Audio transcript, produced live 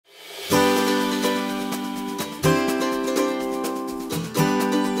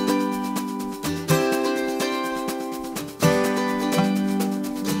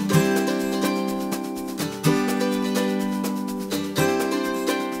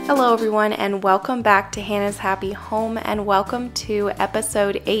Hello everyone and welcome back to Hannah's Happy Home and welcome to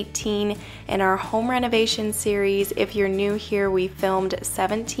episode 18 in our home renovation series. If you're new here, we filmed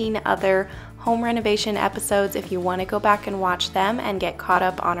 17 other home renovation episodes if you want to go back and watch them and get caught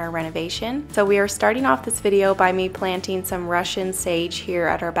up on our renovation. So we are starting off this video by me planting some Russian sage here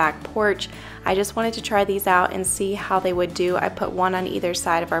at our back porch. I just wanted to try these out and see how they would do. I put one on either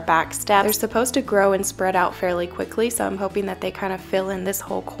side of our back steps. They're supposed to grow and spread out fairly quickly, so I'm hoping that they kind of fill in this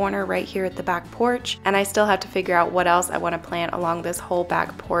whole corner right here at the back porch. And I still have to figure out what else I want to plant along this whole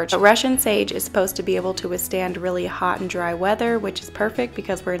back porch. But Russian sage is supposed to be able to withstand really hot and dry weather, which is perfect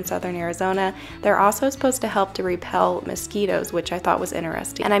because we're in southern Arizona. They're also supposed to help to repel mosquitoes, which I thought was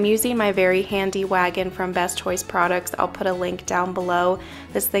interesting. And I'm using my very handy wagon from Best Choice Products. I'll put a link down below.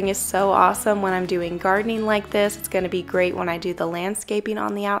 This thing is so awesome when I'm doing gardening like this. It's going to be great when I do the landscaping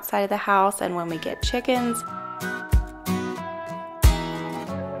on the outside of the house and when we get chickens.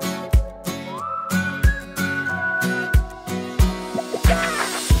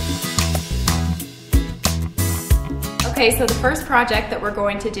 Okay, so the first project that we're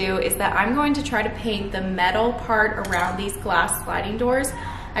going to do is that I'm going to try to paint the metal part around these glass sliding doors.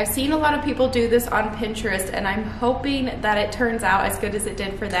 I've seen a lot of people do this on Pinterest and I'm hoping that it turns out as good as it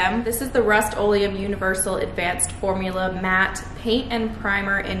did for them. This is the Rust-Oleum Universal Advanced Formula Matte Paint and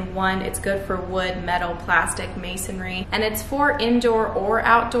Primer in one. It's good for wood, metal, plastic, masonry, and it's for indoor or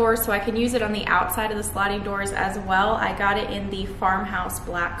outdoor, so I can use it on the outside of the sliding doors as well. I got it in the farmhouse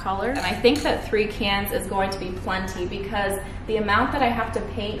black color, and I think that 3 cans is going to be plenty because the amount that I have to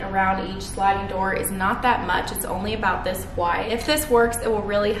paint around each sliding door is not that much. It's only about this wide. If this works, it will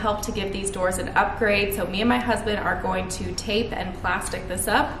really help to give these doors an upgrade. So me and my husband are going to tape and plastic this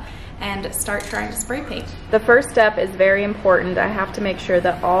up and start trying to spray paint. The first step is very important. I have to make sure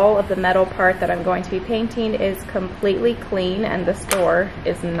that all of the metal part that I'm going to be painting is completely clean, and this door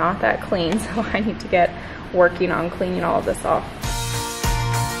is not that clean, so I need to get working on cleaning all of this off.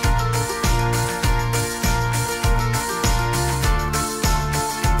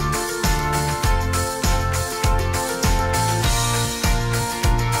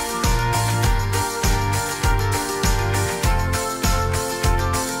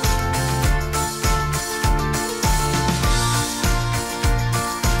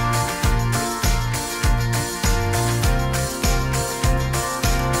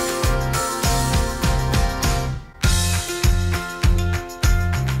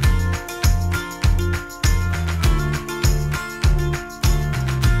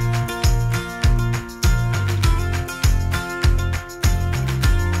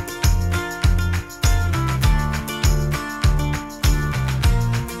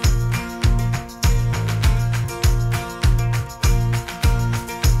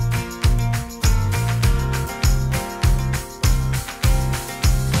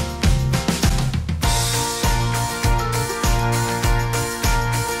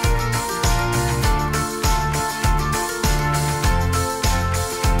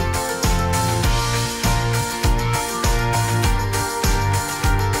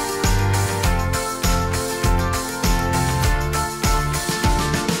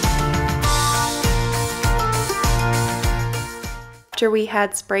 After we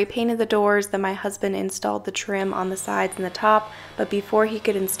had spray painted the doors, then my husband installed the trim on the sides and the top, but before he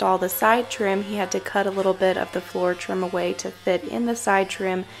could install the side trim, he had to cut a little bit of the floor trim away to fit in the side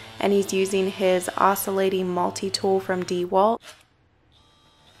trim, and he's using his oscillating multi-tool from DeWalt.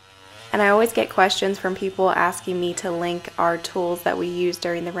 And I always get questions from people asking me to link our tools that we use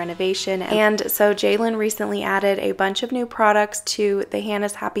during the renovation. And so Jalen recently added a bunch of new products to the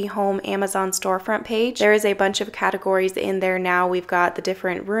Hannah's Happy Home Amazon storefront page. There is a bunch of categories in there now. We've got the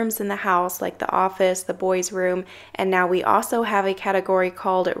different rooms in the house, like the office, the boys' room, and now we also have a category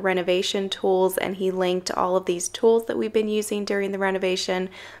called Renovation Tools, and he linked all of these tools that we've been using during the renovation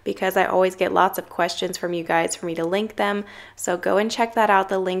because I always get lots of questions from you guys for me to link them. So go and check that out.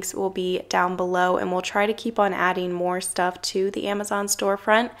 The links will be down below, and we'll try to keep on adding more stuff to the Amazon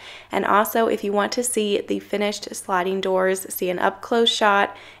storefront. And also, if you want to see the finished sliding doors, see an up-close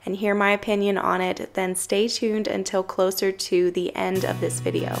shot, and hear my opinion on it, then stay tuned until closer to the end of this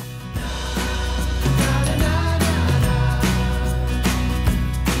video.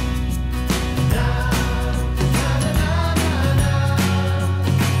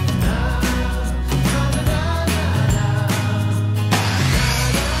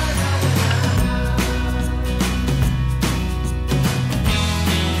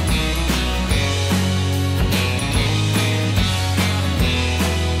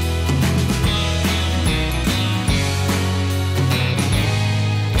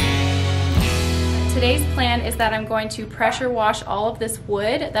 is that I'm going to pressure wash all of this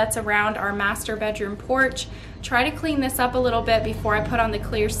wood that's around our master bedroom porch. Try to clean this up a little bit before I put on the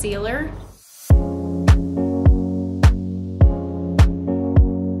clear sealer.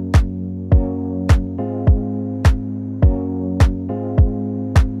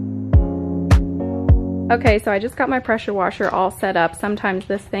 Okay, so I just got my pressure washer all set up. Sometimes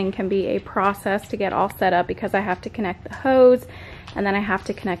this thing can be a process to get all set up because I have to connect the hose, and then I have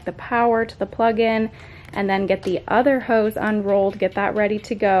to connect the power to the plug-in, and then get the other hose unrolled, get that ready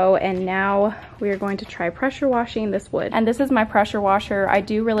to go. And now we are going to try pressure washing this wood. And this is my pressure washer. I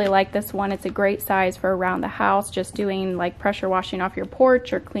do really like this one. It's a great size for around the house, just doing like pressure washing off your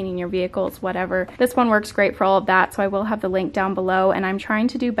porch or cleaning your vehicles, whatever. This one works great for all of that, so I will have the link down below. And I'm trying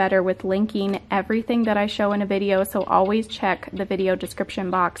to do better with linking everything that I show in a video, so always check the video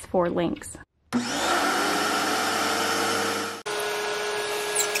description box for links.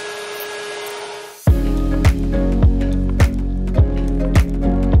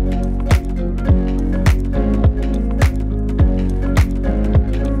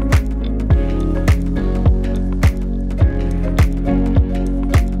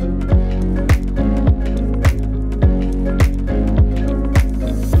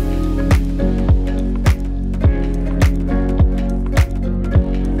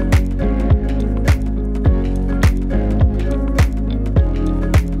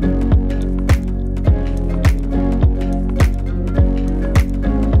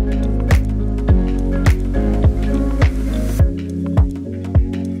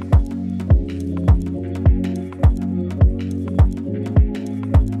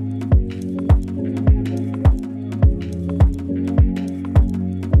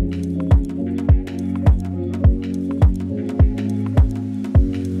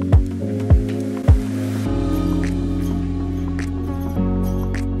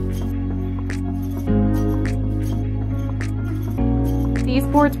 These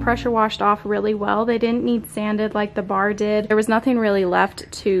boards pressure washed off really well. They didn't need sanded like the bar did. There was nothing really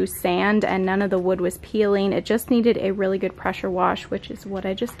left to sand, and none of the wood was peeling. It just needed a really good pressure wash, which is what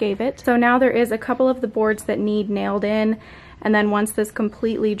I just gave it. So now there is a couple of the boards that need nailed in, and then once this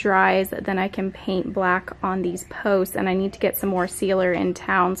completely dries, then I can paint black on these posts, and I need to get some more sealer in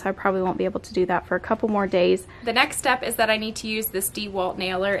town, so I probably won't be able to do that for a couple more days. The next step is that I need to use this DeWalt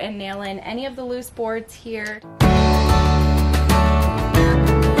nailer and nail in any of the loose boards here.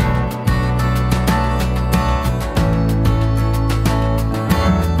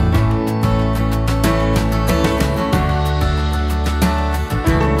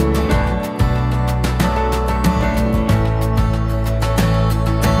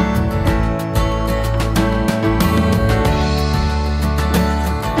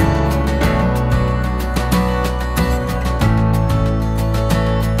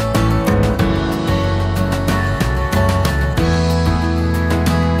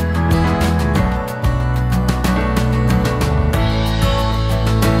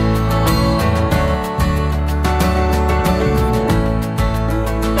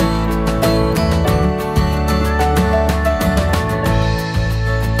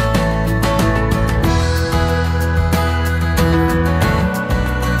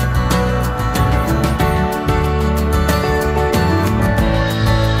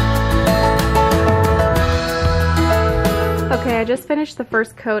 Okay, I just finished the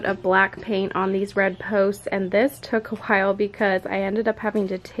first coat of black paint on these red posts, and this took a while because I ended up having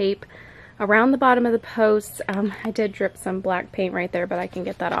to tape around the bottom of the posts. I did drip some black paint right there, but I can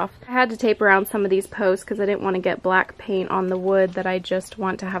get that off. I had to tape around some of these posts because I didn't want to get black paint on the wood that I just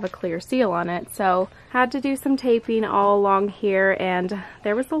want to have a clear seal on it. So had to do some taping all along here, and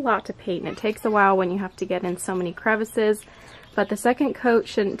there was a lot to paint, and it takes a while when you have to get in so many crevices, but the second coat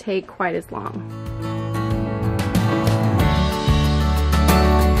shouldn't take quite as long.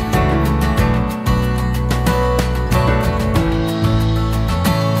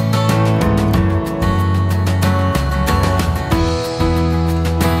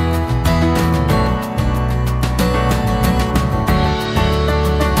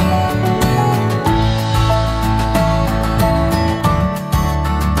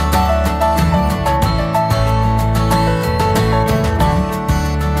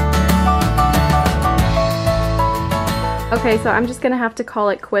 Okay, so I'm just gonna have to call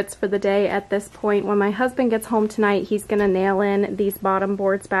it quits for the day at this point. When my husband gets home tonight, he's gonna nail in these bottom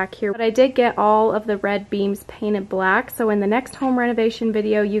boards back here. But I did get all of the red beams painted black, so in the next home renovation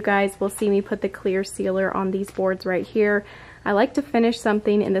video, you guys will see me put the clear sealer on these boards right here. I like to finish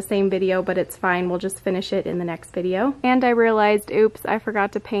something in the same video, but it's fine. We'll just finish it in the next video. And I realized, oops, I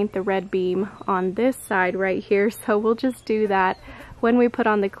forgot to paint the red beam on this side right here, so we'll just do that when we put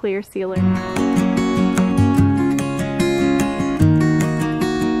on the clear sealer.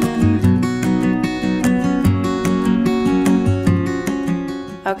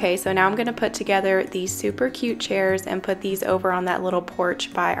 Okay, so now I'm gonna put together these super cute chairs and put these over on that little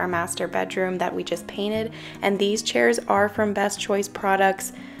porch by our master bedroom that we just painted. And these chairs are from Best Choice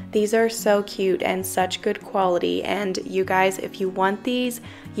Products. These are so cute and such good quality, and you guys, if you want these,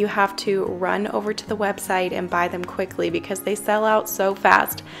 you have to run over to the website and buy them quickly because they sell out so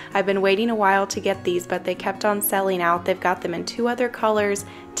fast. I've been waiting a while to get these, but they kept on selling out. They've got them in 2 other colors,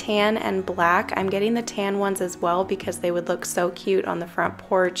 tan and black. I'm getting the tan ones as well because they would look so cute on the front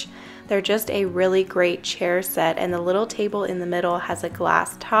porch. They're just a really great chair set, and the little table in the middle has a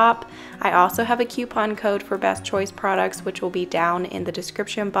glass top. I also have a coupon code for Best Choice Products, which will be down in the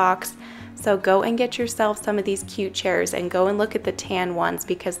description box. So go and get yourself some of these cute chairs and go and look at the tan ones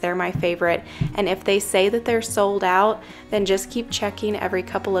because they're my favorite. And if they say that they're sold out, then just keep checking every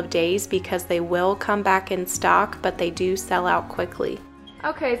couple of days because they will come back in stock, but they do sell out quickly.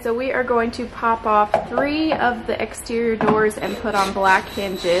 Okay, so we are going to pop off 3 of the exterior doors and put on black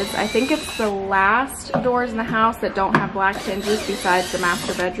hinges. I think it's the last doors in the house that don't have black hinges besides the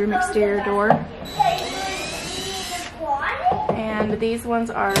master bedroom exterior door. And these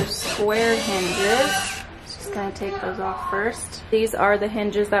ones are square hinges. Just gonna take those off first. These are the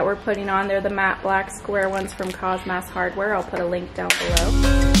hinges that we're putting on. They're the matte black square ones from Cosmas Hardware. I'll put a link down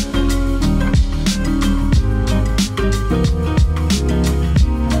below.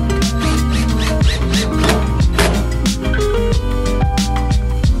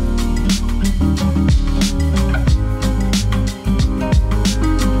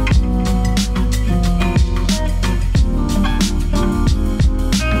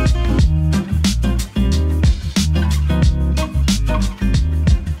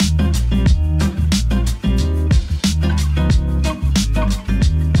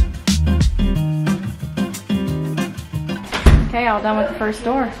 Okay, all done with the first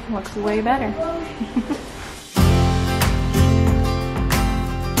door. Looks way better.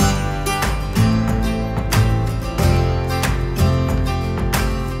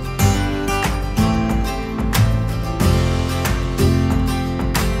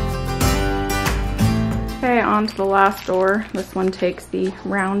 Okay, on to the last door. This one takes the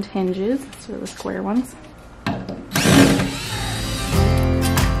round hinges, so the square ones.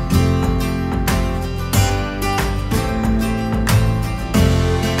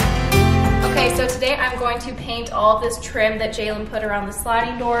 So today I'm going to paint all of this trim that Jalen put around the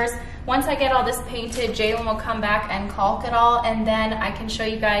sliding doors. Once I get all this painted, Jalen will come back and caulk it all, and then I can show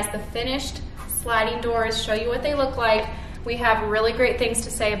you guys the finished sliding doors, show you what they look like. We have really great things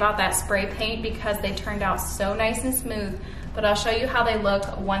to say about that spray paint because they turned out so nice and smooth, but I'll show you how they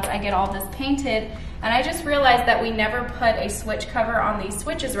look once I get all this painted. And I just realized that we never put a switch cover on these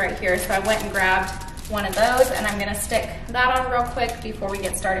switches right here, so I went and grabbed one of those, and I'm gonna stick that on real quick before we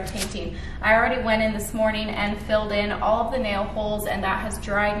get started painting. I already went in this morning and filled in all of the nail holes, and that has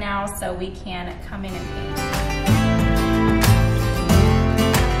dried now, so we can come in and paint.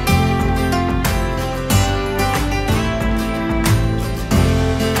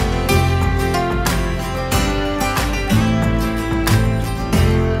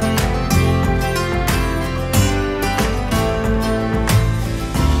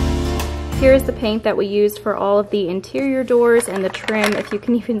 Here's the paint that we used for all of the interior doors and the trim, if you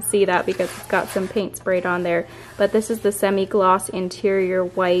can even see that because it's got some paint sprayed on there. But this is the semi-gloss interior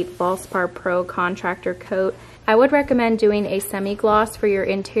white Valspar Pro contractor coat. I would recommend doing a semi-gloss for your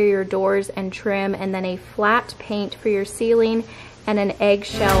interior doors and trim, and then a flat paint for your ceiling and an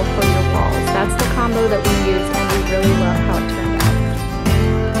eggshell for your walls. That's the combo that we used, and we really love how it turned out.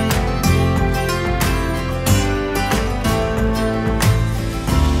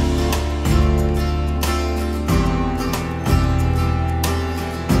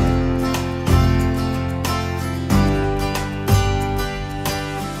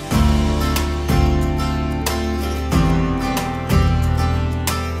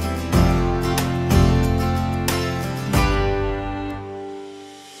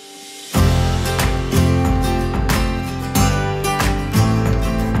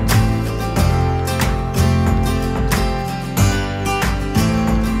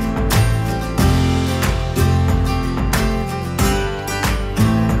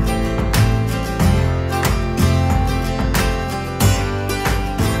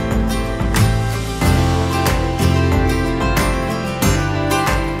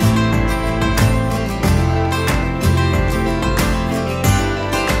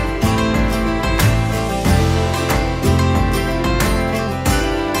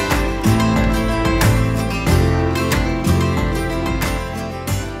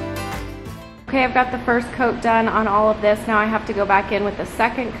 Okay, I've got the first coat done on all of this. Now I have to go back in with the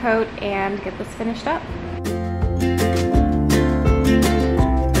second coat and get this finished up.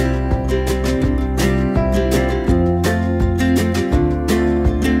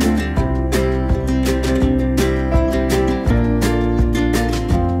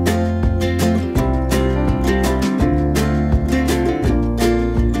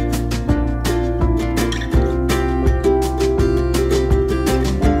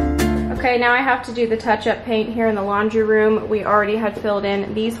 now I have to do the touch-up paint here in the laundry room. We already had filled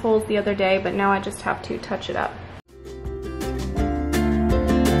in these holes the other day, but now I just have to touch it up.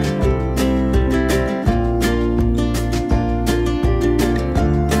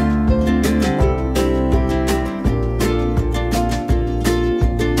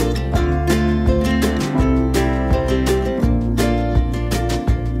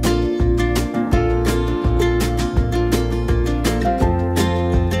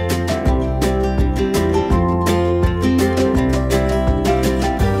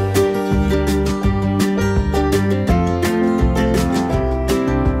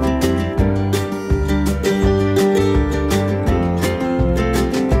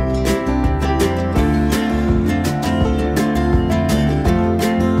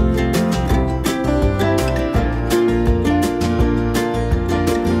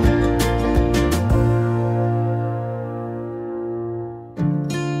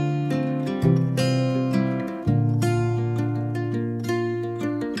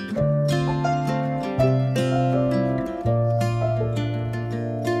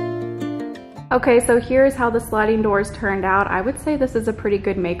 Okay, so here's how the sliding doors turned out. I would say this is a pretty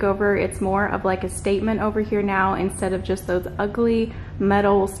good makeover. It's more of like a statement over here now instead of just those ugly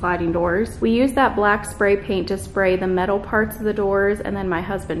metal sliding doors. We used that black spray paint to spray the metal parts of the doors, and then my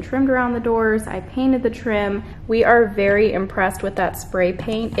husband trimmed around the doors. I painted the trim. We are very impressed with that spray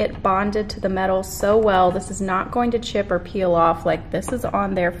paint. It bonded to the metal so well. This is not going to chip or peel off. Like, this is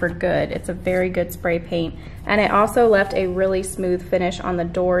on there for good. It's a very good spray paint. And it also left a really smooth finish on the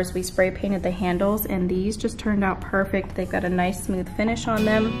doors. We spray painted the handles, and these just turned out perfect. They've got a nice smooth finish on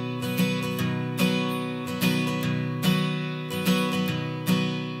them.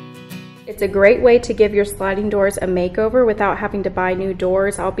 It's a great way to give your sliding doors a makeover without having to buy new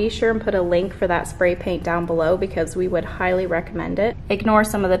doors. I'll be sure and put a link for that spray paint down below because we would highly recommend it. Ignore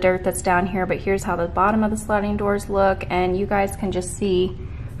some of the dirt that's down here, but here's how the bottom of the sliding doors look, and you guys can just see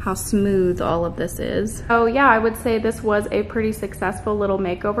how smooth all of this is. So yeah, I would say this was a pretty successful little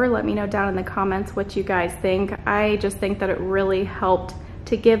makeover. Let me know down in the comments what you guys think. I just think that it really helped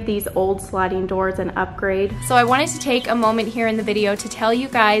to give these old sliding doors an upgrade. So I wanted to take a moment here in the video to tell you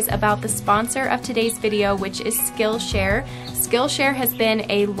guys about the sponsor of today's video, which is Skillshare. Skillshare has been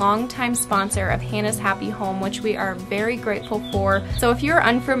a longtime sponsor of Hannah's Happy Home, which we are very grateful for. So if you're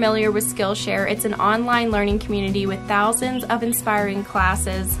unfamiliar with Skillshare, it's an online learning community with thousands of inspiring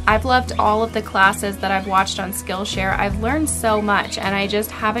classes. I've loved all of the classes that I've watched on Skillshare. I've learned so much, and I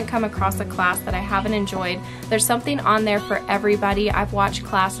just haven't come across a class that I haven't enjoyed. There's something on there for everybody. I've watched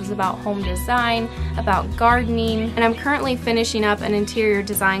classes about home design, about gardening, and I'm currently finishing up an interior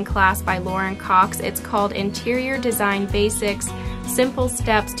design class by Lauren Cox. It's called Interior Design Basics, Simple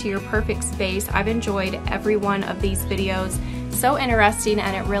Steps to Your Perfect Space. I've enjoyed every one of these videos. So interesting,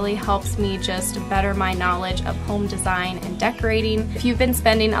 and it really helps me just better my knowledge of home design and decorating. If you've been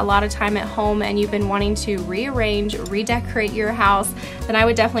spending a lot of time at home and you've been wanting to rearrange, redecorate your house, then I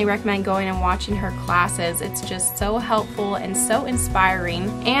would definitely recommend going and watching her classes. It's just so helpful and so inspiring.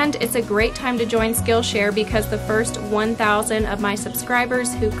 And it's a great time to join Skillshare because the first 1,000 of my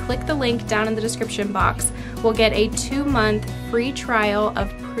subscribers who click the link down in the description box will get a 2-month free trial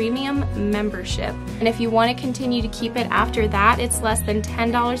of premium membership. And if you want to continue to keep it after that, it's less than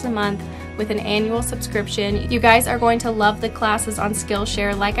 $10 a month with an annual subscription. You guys are going to love the classes on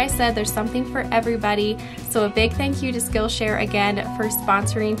Skillshare. Like I said, there's something for everybody. So a big thank you to Skillshare again for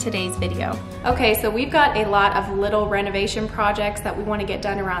sponsoring today's video. Okay, so we've got a lot of little renovation projects that we want to get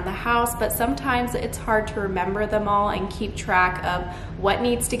done around the house, but sometimes it's hard to remember them all and keep track of what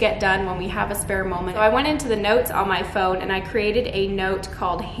needs to get done when we have a spare moment. So I went into the notes on my phone and I created a note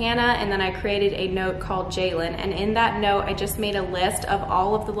called Hannah, and then I created a note called Jalen. And in that note, I just made a list of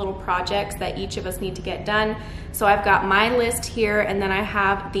all of the little projects that each of us need to get done. So I've got my list here, and then I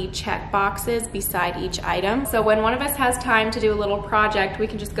have the check boxes beside each item. So when one of us has time to do a little project, we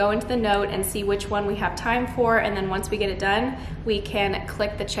can just go into the note and see which one we have time for, and then once we get it done, we can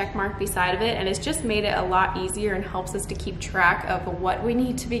click the check mark beside of it, and it's just made it a lot easier and helps us to keep track of what we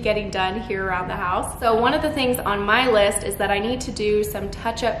need to be getting done here around the house. So one of the things on my list is that I need to do some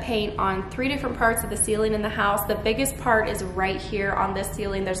touch-up paint on 3 different parts of the ceiling in the house. The biggest part is right here on this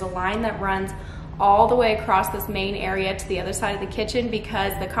ceiling. There's a line that runs all the way across this main area to the other side of the kitchen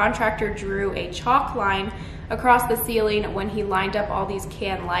because the contractor drew a chalk line across the ceiling when he lined up all these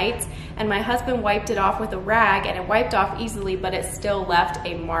can lights, and my husband wiped it off with a rag, and it wiped off easily, but it still left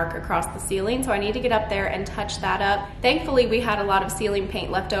a mark across the ceiling, so I need to get up there and touch that up. Thankfully, we had a lot of ceiling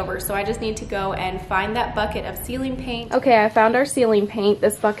paint left over, so I just need to go and find that bucket of ceiling paint. Okay, I found our ceiling paint.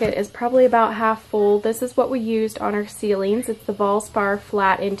 This bucket is probably about half full. This is what we used on our ceilings. It's the Valspar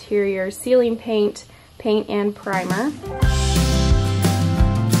Flat Interior Ceiling Paint and Primer.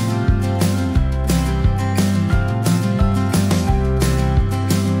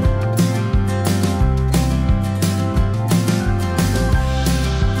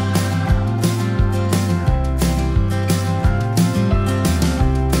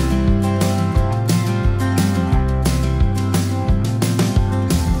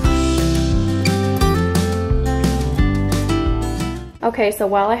 Okay, so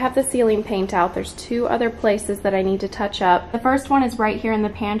while I have the ceiling paint out, there's two other places that I need to touch up. The first one is right here in the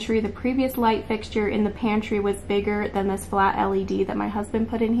pantry. The previous light fixture in the pantry was bigger than this flat LED that my husband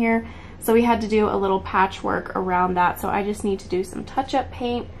put in here, so we had to do a little patchwork around that. So I just need to do some touch-up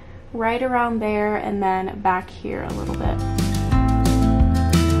paint right around there and then back here a little bit.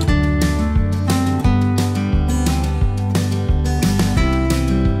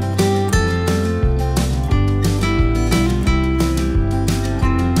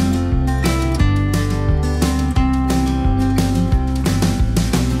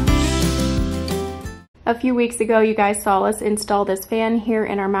 A few weeks ago, you guys saw us install this fan here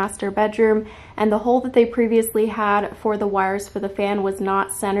in our master bedroom, and the hole that they previously had for the wires for the fan was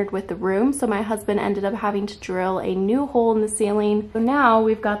not centered with the room, so my husband ended up having to drill a new hole in the ceiling. So now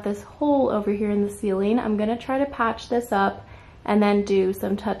we've got this hole over here in the ceiling. I'm gonna try to patch this up and then do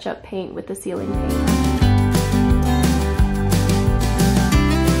some touch-up paint with the ceiling paint.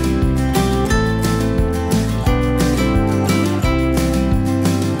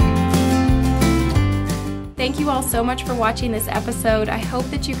 Thank you all so much for watching this episode. I hope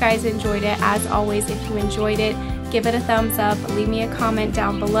that you guys enjoyed it. As always, if you enjoyed it, give it a thumbs up, leave me a comment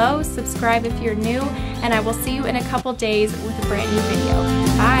down below, subscribe if you're new, and I will see you in a couple days with a brand new video.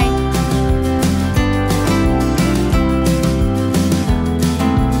 Bye!